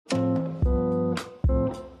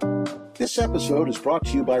This episode is brought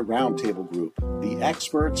to you by Roundtable Group, the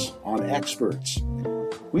experts on experts.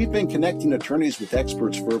 We've been connecting attorneys with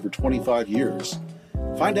experts for over 25 years.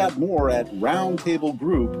 Find out more at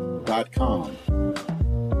roundtablegroup.com.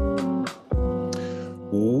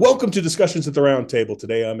 Welcome to Discussions at the Roundtable.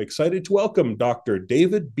 Today, I'm excited to welcome Dr.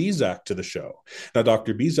 David Bizzak to the show. Now,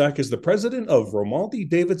 Dr. Bizzak is the president of Romualdi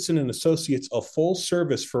Davidson Associates, a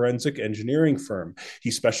full-service forensic engineering firm.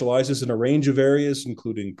 He specializes in a range of areas,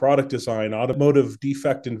 including product design, automotive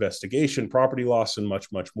defect investigation, property loss, and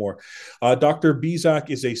much, much more. Dr. Bizzak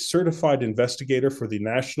is a certified investigator for the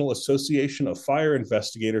National Association of Fire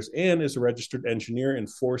Investigators and is a registered engineer in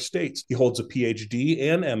 4 states. He holds a Ph.D.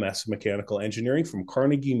 and MS in mechanical engineering from Carnegie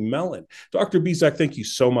Mellon. Dr. Bizzak, thank you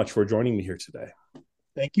so much for joining me here today.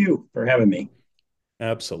 Thank you for having me.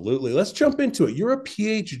 Absolutely. Let's jump into it. You're a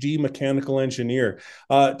PhD mechanical engineer.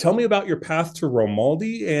 Tell me about your path to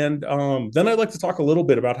Romualdi, and then I'd like to talk a little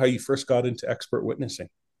bit about how you first got into expert witnessing.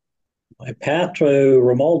 My path to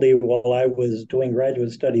Romualdi, while I was doing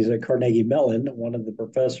graduate studies at Carnegie Mellon, one of the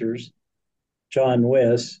professors, John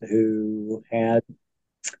Wiss, who had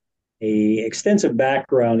an extensive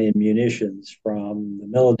background in munitions from the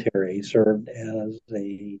military, served as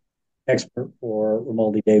an expert for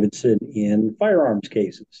Romualdi Davidson in firearms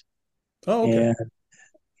cases. Oh, okay. And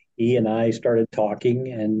he and I started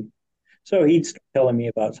talking, and so he'd start telling me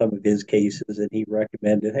about some of his cases, and he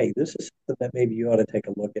recommended, hey, this is something that maybe you ought to take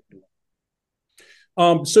a look at.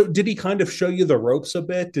 So did he kind of show you the ropes a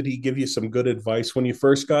bit? Did he give you some good advice when you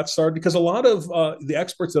first got started? Because a lot of the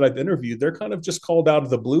experts that I've interviewed, they're kind of just called out of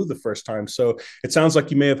the blue the first time. So it sounds like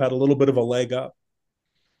you may have had a little bit of a leg up.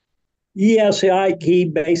 Yes, he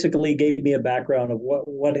basically gave me a background of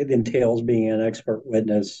what it entails being an expert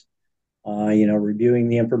witness, reviewing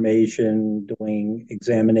the information, doing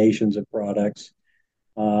examinations of products,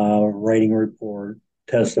 writing a report,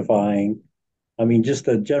 testifying. I mean, just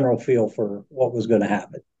a general feel for what was going to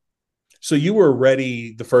happen. So you were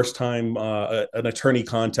ready the first time an attorney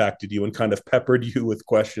contacted you and kind of peppered you with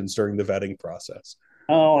questions during the vetting process.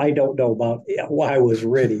 Oh, I don't know about why I was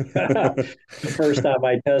ready. The first time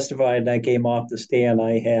I testified and I came off the stand,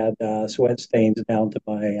 I had sweat stains down to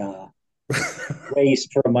my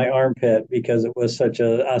waist from my armpit because it was such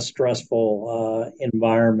a stressful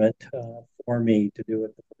environment for me to do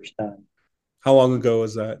it the first time. How long ago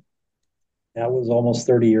was that? That was almost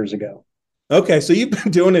 30 years ago. Okay, so you've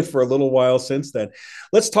been doing it for a little while since then.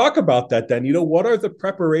 Let's talk about that then. What are the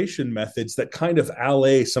preparation methods that kind of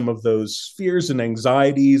allay some of those fears and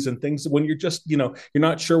anxieties and things when you're just, you're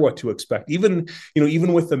not sure what to expect? Even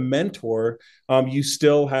with the mentor, you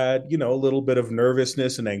still had, a little bit of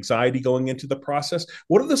nervousness and anxiety going into the process.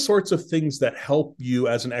 What are the sorts of things that help you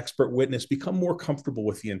as an expert witness become more comfortable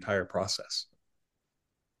with the entire process?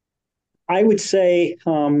 I would say,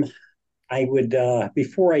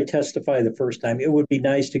 before I testify the first time, it would be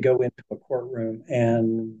nice to go into a courtroom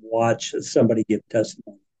and watch somebody give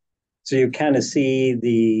testimony. So you kind of see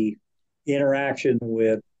the interaction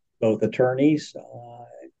with both attorneys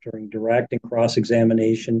during direct and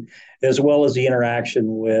cross-examination, as well as the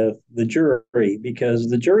interaction with the jury, because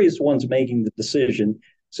the jury is the ones making the decision.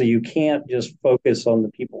 So you can't just focus on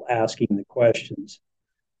the people asking the questions.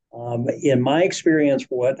 In my experience,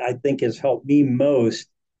 what I think has helped me most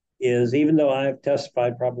is, even though I've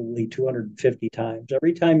testified probably 250 times,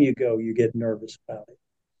 every time you go, you get nervous about it.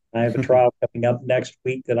 I have a trial coming up next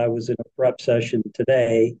week that I was in a prep session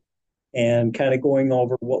today and kind of going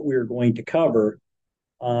over what we were going to cover.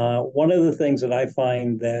 One of the things that I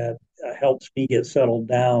find that helps me get settled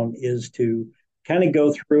down is to kind of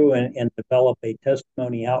go through and develop a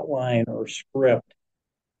testimony outline or script.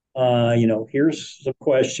 Here's some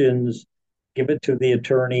questions, give it to the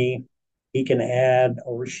attorney. He can add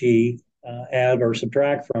or she add or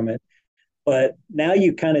subtract from it. But now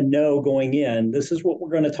you kind of know going in, this is what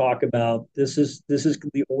we're going to talk about. This is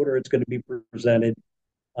the order it's going to be presented.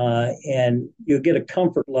 And you'll get a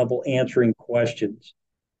comfort level answering questions.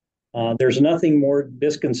 There's nothing more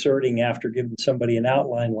disconcerting after giving somebody an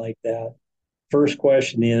outline like that. First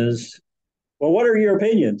question is, well, what are your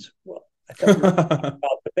opinions? Well, I thought we were talking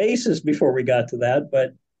about the basis before we got to that,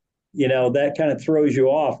 but that kind of throws you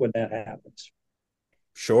off when that happens.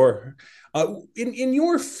 Sure. In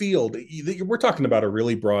your field, we're talking about a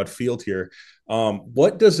really broad field here.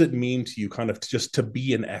 What does it mean to you kind of just to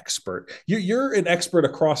be an expert? You're an expert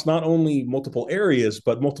across not only multiple areas,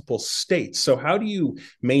 but multiple states. So how do you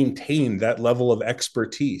maintain that level of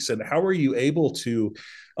expertise? And how are you able to,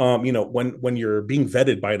 when you're being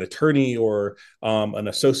vetted by an attorney or an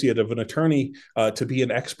associate of an attorney to be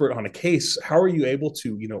an expert on a case, how are you able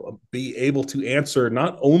to, be able to answer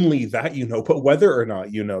not only that, but whether or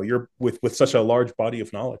not, you're with such a large body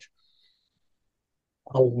of knowledge?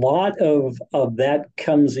 A lot of that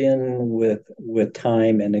comes in with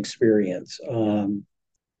time and experience. The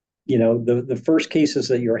first cases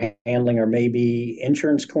that you're handling are maybe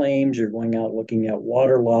insurance claims. You're going out looking at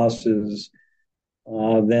water losses.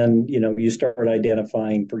 Then you start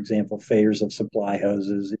identifying, for example, failures of supply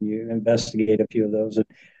hoses, and you investigate a few of those. And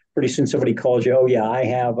pretty soon somebody calls you, oh yeah, I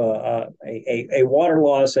have a water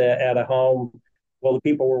loss at a home. Well, the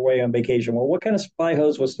people were away on vacation. Well, what kind of supply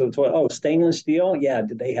hose was the toilet? Oh, stainless steel. Yeah.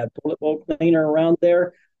 Did they have toilet bowl cleaner around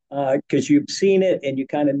there? Because you've seen it and you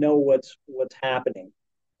kind of know what's happening.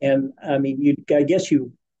 And I mean,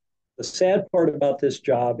 the sad part about this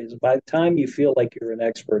job is by the time you feel like you're an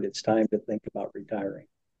expert, it's time to think about retiring.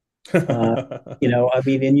 I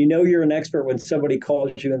mean, and you're an expert when somebody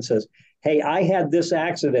calls you and says, hey, I had this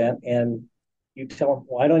accident, and you tell them,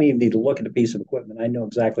 well, I don't even need to look at a piece of equipment. I know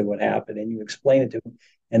exactly what happened. And you explain it to them,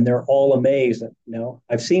 and they're all amazed.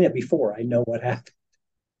 I've seen it before. I know what happened.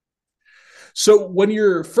 So when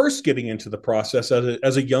you're first getting into the process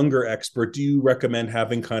as a younger expert, do you recommend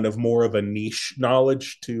having kind of more of a niche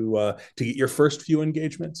knowledge to get your first few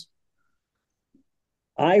engagements?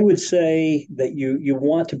 I would say that you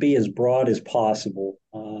want to be as broad as possible.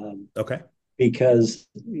 Okay. Because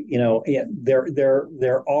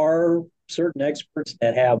there are certain experts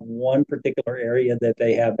that have one particular area that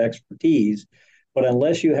they have expertise, but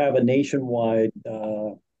unless you have a nationwide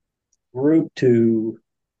group to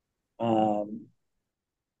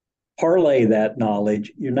parlay that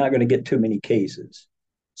knowledge, you're not going to get too many cases.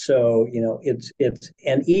 So it's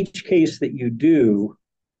and each case that you do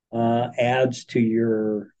adds to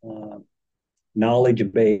your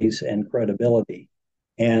knowledge base and credibility.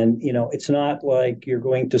 And it's not like you're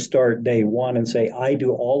going to start day one and say, I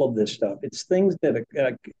do all of this stuff. It's things that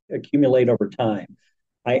accumulate over time.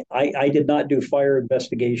 I did not do fire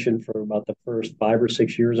investigation for about the first 5 or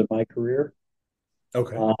 6 years of my career.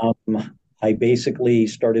 Okay. I basically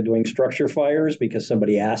started doing structure fires because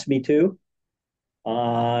somebody asked me to.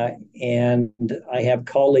 And I have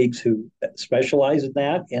colleagues who specialize in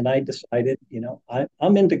that. And I decided,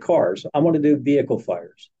 I'm into cars. I want to do vehicle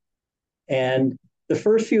fires. And the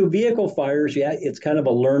first few vehicle fires, yeah, it's kind of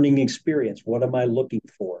a learning experience. What am I looking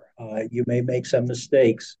for? You may make some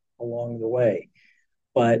mistakes along the way,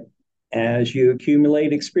 but as you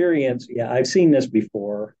accumulate experience, yeah, I've seen this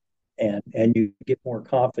before, and you get more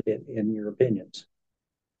confident in your opinions.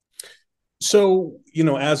 So,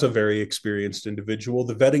 as a very experienced individual,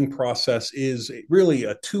 the vetting process is really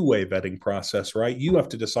a two-way vetting process, right? You have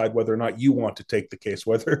to decide whether or not you want to take the case,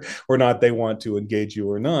 whether or not they want to engage you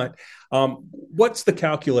or not. What's the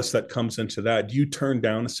calculus that comes into that? Do you turn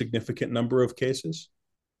down a significant number of cases?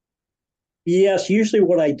 Yes, usually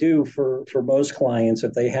what I do for most clients,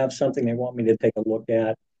 if they have something they want me to take a look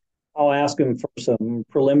at, I'll ask them for some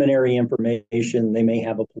preliminary information. They may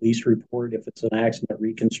have a police report if it's an accident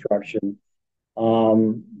reconstruction.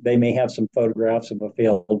 They may have some photographs of a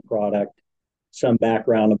failed product, some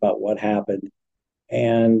background about what happened.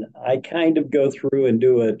 And I kind of go through and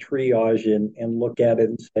do a triage and look at it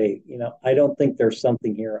and say, I don't think there's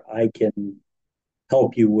something here I can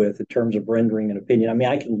help you with in terms of rendering an opinion. I mean,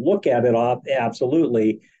 I can look at it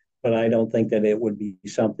absolutely, but I don't think that it would be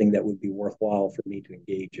something that would be worthwhile for me to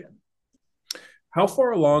engage in. How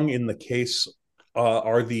far along in the case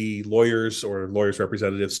are the lawyers or lawyers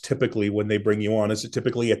representatives typically when they bring you on? Is it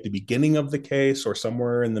typically at the beginning of the case or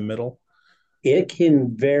somewhere in the middle? It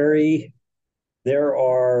can vary. There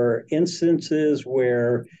are instances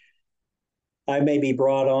where I may be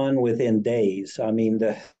brought on within days. I mean,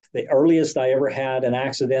 the earliest I ever had an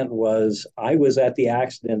accident was I was at the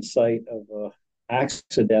accident site of an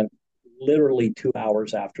accident literally 2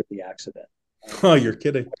 hours after the accident. Oh, you're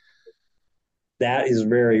kidding. That is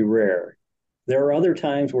very rare. There are other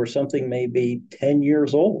times where something may be 10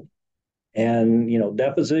 years old and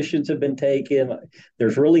depositions have been taken.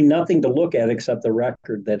 There's really nothing to look at except the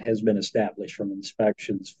record that has been established from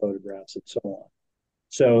inspections, photographs, and so on.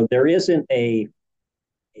 So there isn't a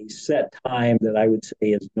set time that I would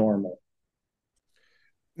say is normal.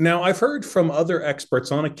 Now, I've heard from other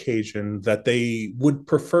experts on occasion that they would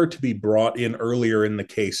prefer to be brought in earlier in the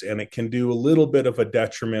case, and it can do a little bit of a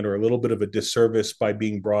detriment or a little bit of a disservice by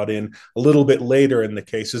being brought in a little bit later in the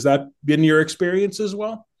case. Has that been your experience as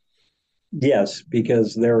well? Yes,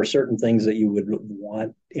 because there are certain things that you would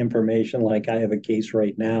want information. Like I have a case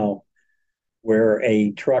right now where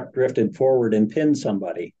a truck drifted forward and pinned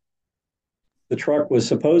somebody. The truck was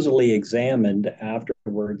supposedly examined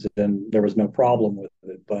afterwards and there was no problem with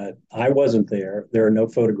it, but I wasn't there. There are no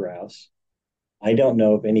photographs. I don't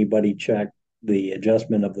know if anybody checked the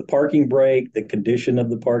adjustment of the parking brake, the condition of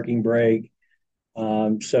the parking brake.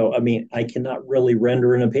 So, I mean, I cannot really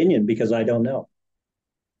render an opinion because I don't know.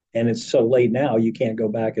 And it's so late now, you can't go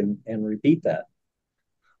back and repeat that.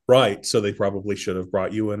 Right. So they probably should have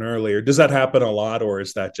brought you in earlier. Does that happen a lot, or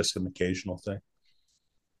is that just an occasional thing?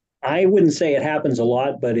 I wouldn't say it happens a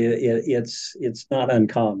lot, but it's not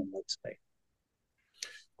uncommon, let's say.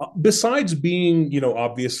 Besides being,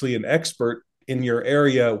 obviously an expert in your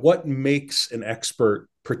area, what makes an expert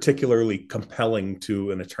particularly compelling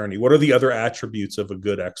to an attorney? What are the other attributes of a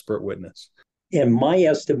good expert witness? In my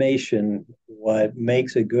estimation, what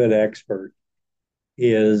makes a good expert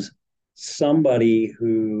is somebody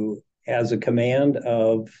who has a command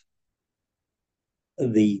of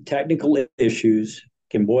the technical issues,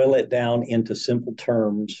 can boil it down into simple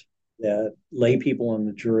terms that lay people on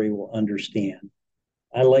the jury will understand.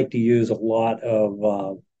 I like to use a lot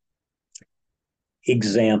of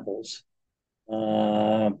examples.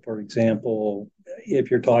 For example,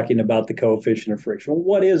 if you're talking about the coefficient of friction,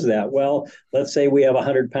 what is that? Well, let's say we have a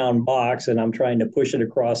 100-pound box and I'm trying to push it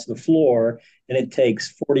across the floor and it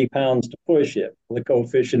takes 40 pounds to push it. The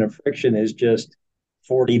coefficient of friction is just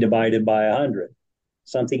 40 divided by 100,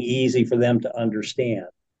 something easy for them to understand.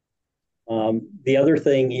 The other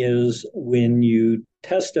thing is when you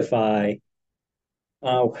testify,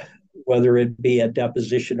 uh, whether it be a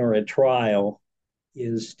deposition or a trial,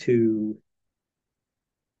 is to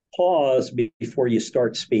pause before you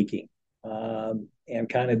start speaking, and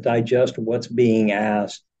kind of digest what's being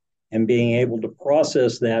asked and being able to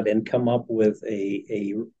process that and come up with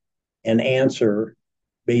an answer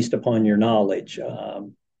based upon your knowledge.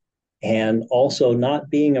 And also not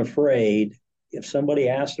being afraid. If somebody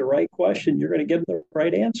asks the right question, you're going to give them the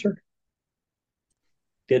right answer.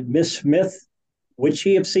 Did Miss Smith, would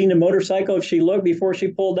she have seen a motorcycle if she looked before she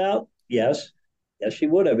pulled out? Yes. Yes, she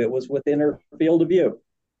would have. It was within her field of view.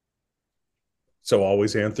 So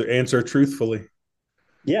always answer truthfully.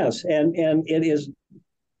 Yes, and it is.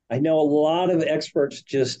 I know a lot of experts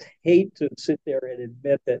just hate to sit there and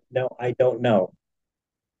admit that no, I don't know,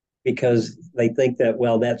 because they think that,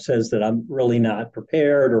 well, that says that I'm really not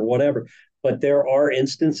prepared or whatever. But there are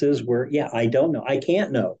instances where, yeah, I don't know. I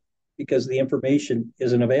can't know because the information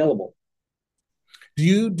isn't available. Do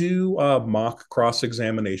you do mock cross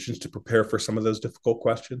examinations to prepare for some of those difficult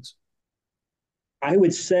questions? I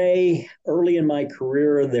would say early in my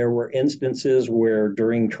career, there were instances where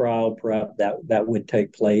during trial prep that would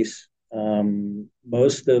take place.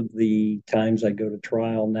 Most of the times I go to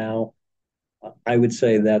trial now, I would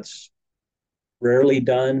say that's rarely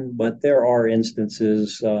done, but there are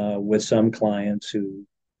instances with some clients who,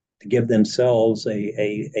 to give themselves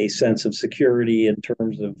a sense of security in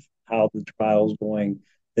terms of how the trial's going,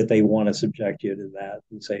 that they want to subject you to that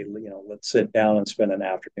and say, let's sit down and spend an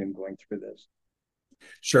afternoon going through this.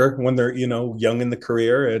 Sure, when they're young in the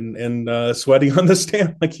career and sweating on the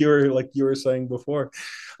stand, like you were saying before.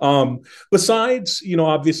 Besides,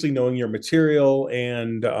 obviously knowing your material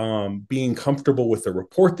and being comfortable with the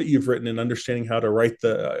report that you've written and understanding how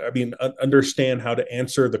to understand how to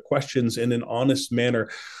answer the questions in an honest manner.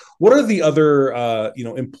 What are the other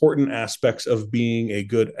important aspects of being a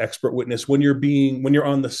good expert witness when you're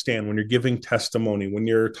on the stand, when you're giving testimony, when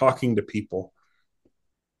you're talking to people?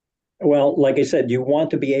 Well, like I said, you want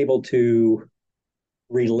to be able to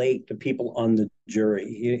relate to people on the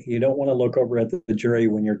jury. You don't want to look over at the jury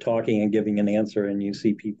when you're talking and giving an answer and you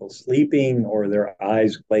see people sleeping or their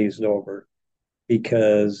eyes glazed over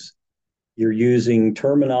because you're using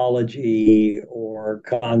terminology or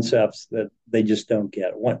concepts that they just don't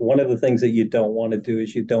get. One of the things that you don't want to do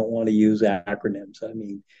is you don't want to use acronyms. I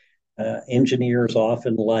mean, engineers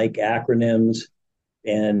often like acronyms,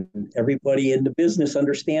 and everybody in the business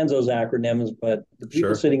understands those acronyms, but the people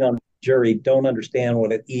Sure. sitting on the jury don't understand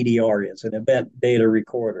what an EDR is, an event data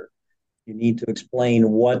recorder. You need to explain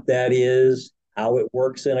what that is, how it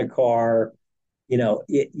works in a car. You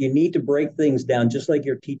need to break things down just like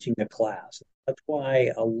you're teaching a class. That's why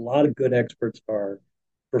a lot of good experts are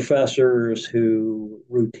professors who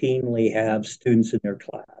routinely have students in their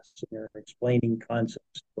class and they're explaining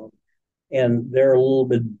concepts to them and they're a little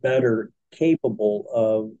bit better capable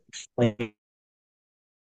of explaining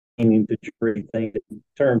to jury things in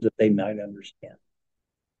terms that they might understand.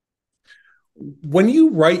 When you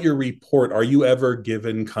write your report, are you ever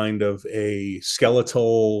given kind of a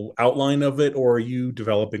skeletal outline of it, or are you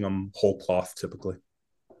developing them whole cloth typically?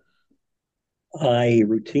 I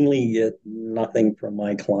routinely get nothing from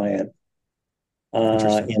my client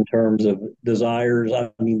Interesting. in terms of desires.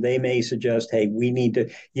 I mean, they may suggest, hey, you need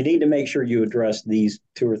to make sure you address these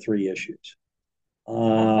two or three issues.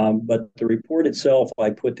 But the report itself,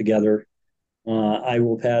 I put together, I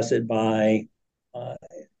will pass it by.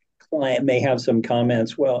 Client may have some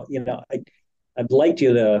comments. Well, I'd like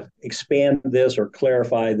you to expand this or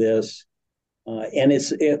clarify this. And it's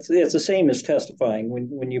the same as testifying.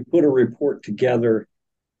 When you put a report together,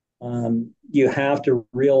 you have to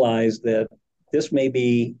realize that this may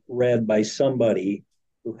be read by somebody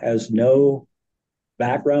who has no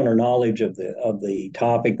background or knowledge of the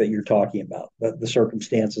topic that you're talking about, the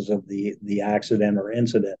circumstances of the accident or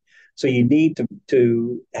incident. So you need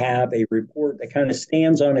to have a report that kind of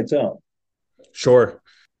stands on its own. Sure.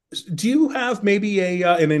 Do you have maybe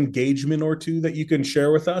an engagement or two that you can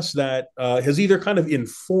share with us that has either kind of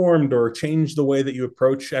informed or changed the way that you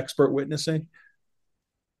approach expert witnessing?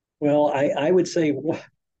 Well, I would say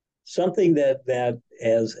something that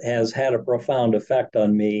has had a profound effect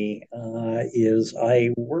on me is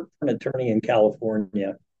I worked for an attorney in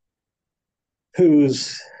California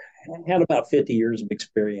who's had about 50 years of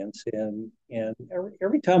experience. And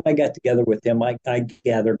every time I got together with him, I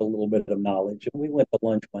gathered a little bit of knowledge. And we went to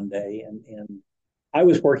lunch one day, and I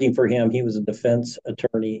was working for him. He was a defense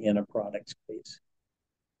attorney in a products case.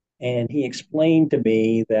 And he explained to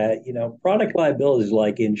me that, product liability is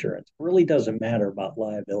like insurance. It really doesn't matter about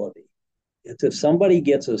liability. It's if somebody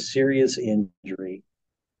gets a serious injury,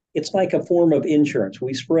 it's like a form of insurance.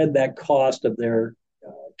 We spread that cost of their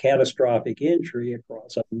catastrophic injury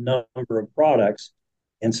across a number of products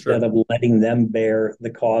instead of letting them bear the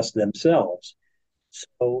cost themselves.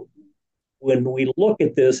 So when we look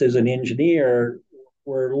at this as an engineer,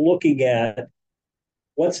 we're looking at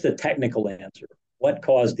what's the technical answer? What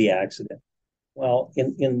caused the accident? Well,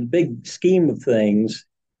 in the big scheme of things,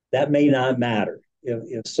 that may not matter.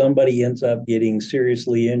 If somebody ends up getting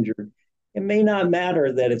seriously injured, it may not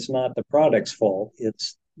matter that it's not the product's fault.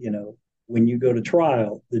 It's, when you go to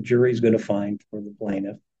trial, the jury's going to find for the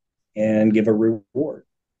plaintiff and give an award.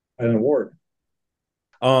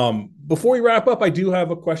 Before we wrap up, I do have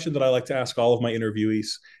a question that I like to ask all of my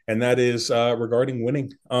interviewees, and that is regarding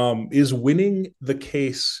winning. Is winning the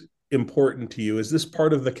case important to you? Is this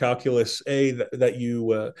part of the calculus that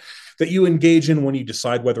you engage in when you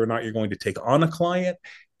decide whether or not you're going to take on a client?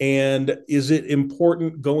 And is it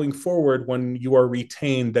important going forward when you are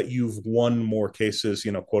retained that you've won more cases,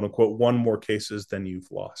 quote unquote, won more cases than you've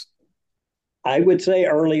lost? I would say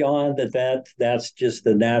early on that's just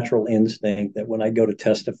the natural instinct that when I go to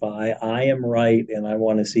testify, I am right, and I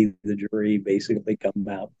want to see the jury basically come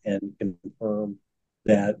out and confirm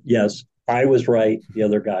that, yes, I was right, the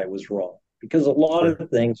other guy was wrong. Because a lot of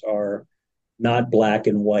things are not black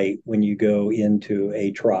and white when you go into a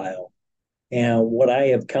trial. And what I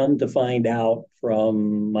have come to find out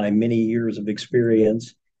from my many years of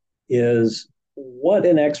experience is what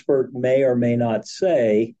an expert may or may not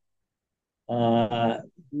say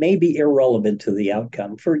may be irrelevant to the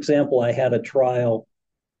outcome. For example, I had a trial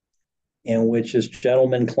in which this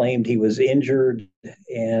gentleman claimed he was injured,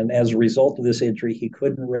 and as a result of this injury, he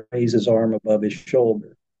couldn't raise his arm above his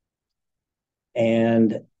shoulder.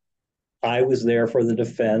 And I was there for the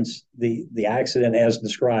defense. The accident, as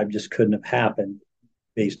described, just couldn't have happened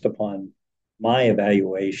based upon my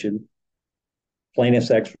evaluation.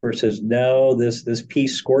 Plaintiff's expert says, no, this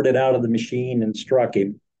piece squirted out of the machine and struck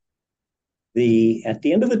him. At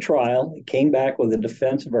the end of the trial, it came back with a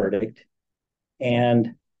defense verdict.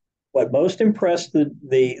 And what most impressed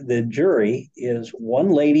the jury is one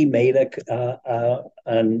lady made a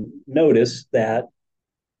notice that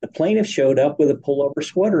the plaintiff showed up with a pullover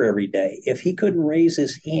sweater every day. If he couldn't raise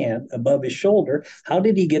his hand above his shoulder, how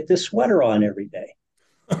did he get this sweater on every day?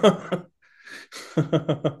 So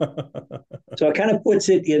it kind of puts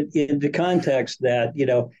it into context that,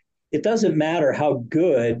 it doesn't matter how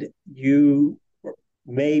good you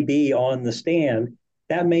may be on the stand.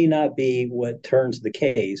 That may not be what turns the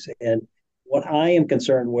case. And what I am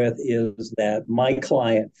concerned with is that my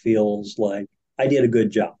client feels like I did a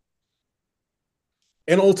good job.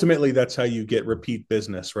 And ultimately, that's how you get repeat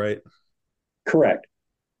business, right? Correct.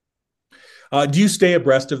 Do you stay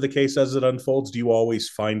abreast of the case as it unfolds? Do you always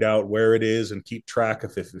find out where it is and keep track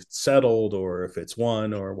of if it's settled or if it's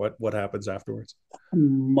won or what happens afterwards?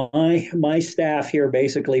 My staff here,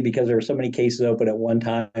 basically, because there are so many cases open at one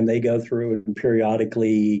time, they go through and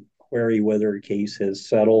periodically query whether a case is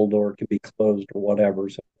settled or can be closed or whatever.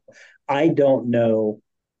 So I don't know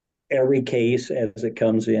every case as it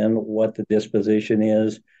comes in what the disposition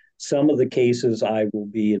is. Some of the cases I will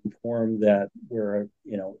be informed that we're,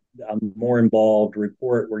 I'm more involved,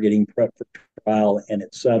 report we're getting prepped for trial and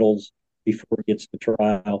it settles before it gets to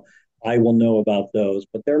trial. I will know about those,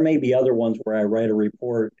 but there may be other ones where I write a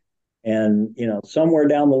report and, somewhere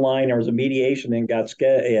down the line there was a mediation and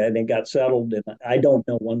it got settled, and I don't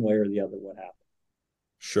know one way or the other what happened.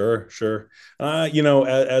 Sure, sure.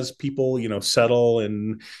 As people, settle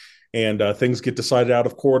and things get decided out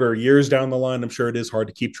of court or years down the line, I'm sure it is hard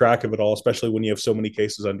to keep track of it all, especially when you have so many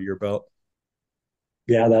cases under your belt.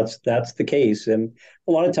 Yeah, that's the case, and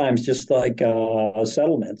a lot of times, just like a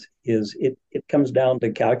settlement, it comes down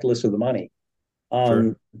to calculus of the money.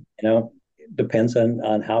 Sure. It depends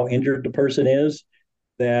on how injured the person is.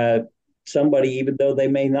 That somebody, even though they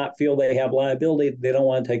may not feel they have liability, they don't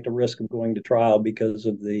want to take the risk of going to trial because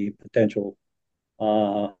of the potential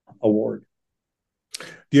award.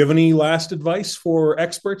 Do you have any last advice for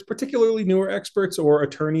experts, particularly newer experts or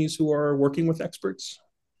attorneys who are working with experts?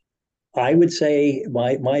 I would say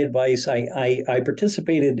my advice. I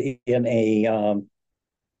participated in a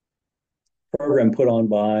program put on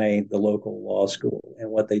by the local law school, and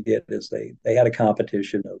what they did is they had a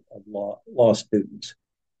competition of law students,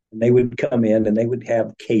 and they would come in and they would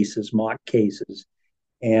have cases, mock cases,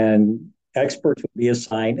 and experts would be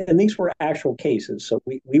assigned, and these were actual cases. So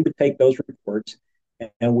we would take those reports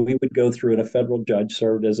and we would go through, and a federal judge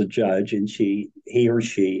served as a judge, and he or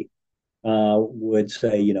she would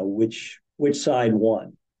say, which side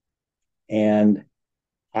won. And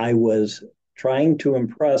I was trying to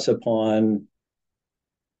impress upon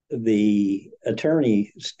the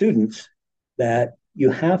attorney students that you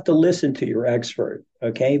have to listen to your expert,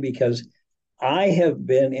 okay? Because I have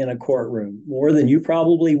been in a courtroom more than you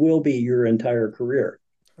probably will be your entire career,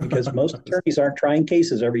 because most attorneys aren't trying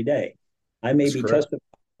cases every day. I may be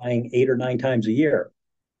testifying 8 or 9 times a year.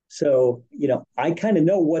 So, I kind of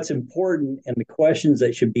know what's important and the questions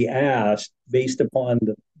that should be asked based upon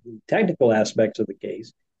the technical aspects of the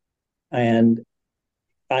case. And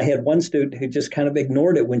I had one student who just kind of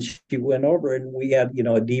ignored it when she went over, and we had, a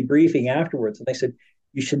debriefing afterwards. And I said,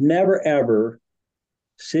 you should never, ever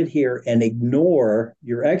sit here and ignore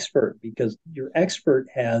your expert, because your expert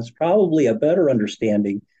has probably a better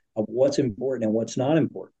understanding of what's important and what's not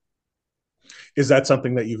important. Is that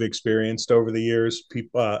something that you've experienced over the years?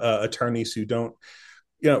 People, attorneys who don't,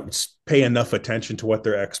 pay enough attention to what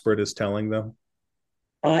their expert is telling them?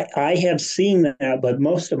 I have seen that, but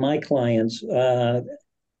most of my clients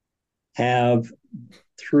have,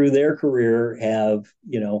 through their career, have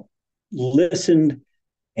listened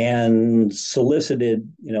and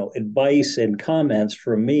solicited advice and comments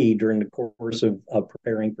from me during the course of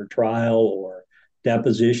preparing for trial or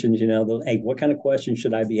depositions. Hey, what kind of questions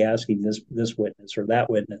should I be asking this witness or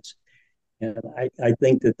that witness? And I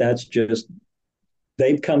think that's just,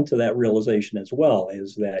 they've come to that realization as well,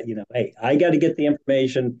 is that, hey, I got to get the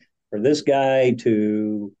information for this guy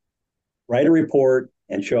to write a report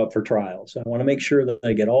and show up for trial. So I want to make sure that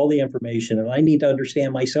I get all the information, and I need to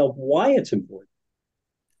understand myself why it's important.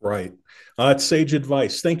 Right. It's sage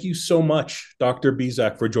advice. Thank you so much, Dr.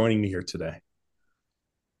 Bizzak, for joining me here today.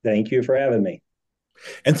 Thank you for having me.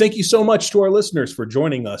 And thank you so much to our listeners for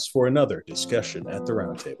joining us for another discussion at the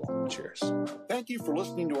Roundtable. Cheers. Thank you for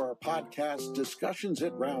listening to our podcast, Discussions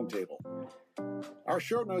at Roundtable. Our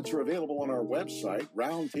show notes are available on our website,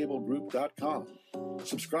 roundtablegroup.com.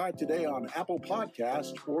 Subscribe today on Apple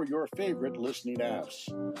Podcasts or your favorite listening apps.